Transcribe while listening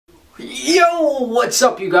Yo, what's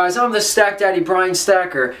up you guys? I'm the Stack Daddy Brian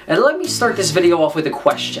Stacker, and let me start this video off with a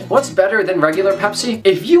question. What's better than regular Pepsi?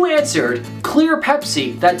 If you answered clear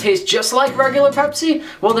Pepsi that tastes just like regular Pepsi,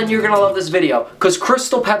 well then you're gonna love this video, because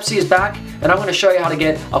Crystal Pepsi is back, and I'm gonna show you how to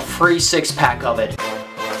get a free 6-pack of it.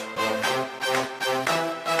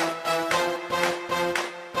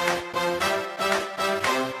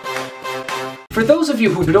 For those of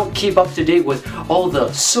you who don't keep up to date with all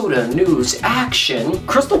the soda news action,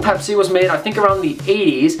 Crystal Pepsi was made I think around the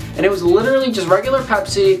 80s, and it was literally just regular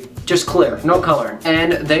Pepsi, just clear, no coloring.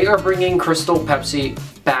 And they are bringing Crystal Pepsi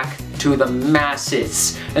back to the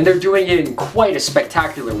masses, and they're doing it in quite a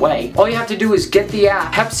spectacular way. All you have to do is get the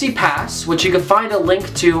app Pepsi Pass, which you can find a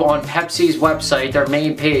link to on Pepsi's website, their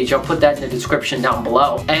main page. I'll put that in the description down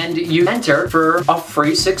below, and you enter for a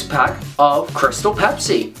free 6-pack of Crystal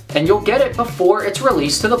Pepsi, and you'll get it before it's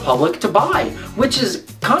released to the public to buy, which is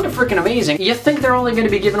kind of freaking amazing. You think they're only going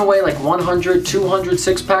to be giving away like 100, 200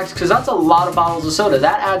 6-packs, because that's a lot of bottles of soda.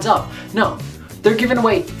 That adds up. No. They're giving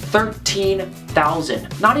away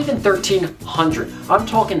 13,000, not even 1,300. I'm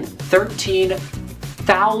talking 13,000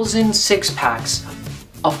 6-packs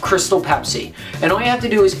of Crystal Pepsi. And all you have to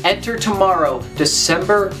do is enter tomorrow,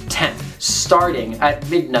 December 10th, starting at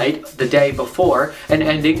midnight the day before and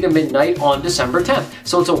ending to midnight on December 10th.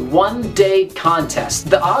 So it's a one-day contest.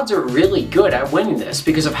 The odds are really good at winning this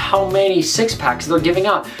because of how many 6-packs they're giving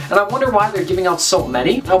out. And I wonder why they're giving out so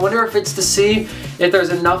many. I wonder if it's to see if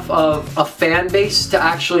there's enough of a fan base to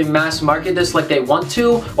actually mass market this like they want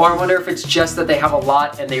to, or I wonder if it's just that they have a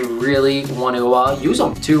lot and they really want to use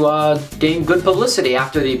them to gain good publicity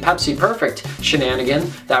after the Pepsi Perfect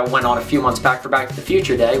shenanigan that went on a few months back for Back to the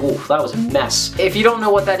Future Day. Oof, that was a mess. If you don't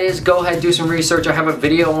know what that is, go ahead, do some research. I have a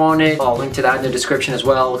video on it. I'll link to that in the description as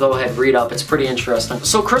well. Go ahead, read up. It's pretty interesting.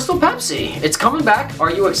 So Crystal Pepsi, it's coming back.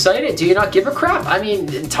 Are you excited? Do you not give a crap? I mean,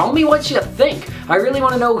 tell me what you think. I really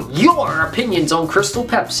want to know your opinions on Crystal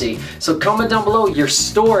Pepsi. So comment down below your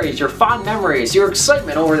stories, your fond memories, your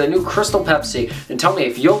excitement over the new Crystal Pepsi, and tell me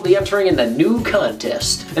if you'll be entering in the new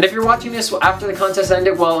contest. And if you're watching this after the contest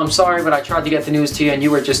ended, well, I'm sorry, but I tried to get the news to you and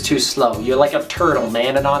you were just too slow. You're like a turtle,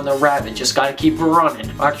 man, and I'm the rabbit. Just gotta keep running.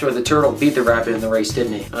 Actually, the turtle beat the rabbit in the race,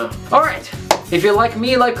 didn't he? Alright. If you're like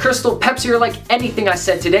me, like Crystal Pepsi, or like anything I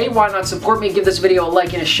said today, why not support me? Give this video a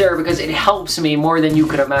like and a share because it helps me more than you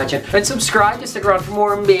could imagine. And subscribe to stick around for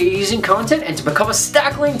more amazing content and to become a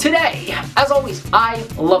Stackling today. As always, I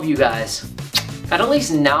love you guys. And at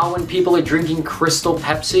least now when people are drinking Crystal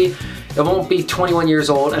Pepsi, it won't be 21 years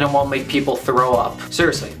old and it won't make people throw up.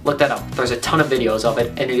 Seriously, look that up. There's a ton of videos of it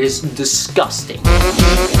and it is disgusting.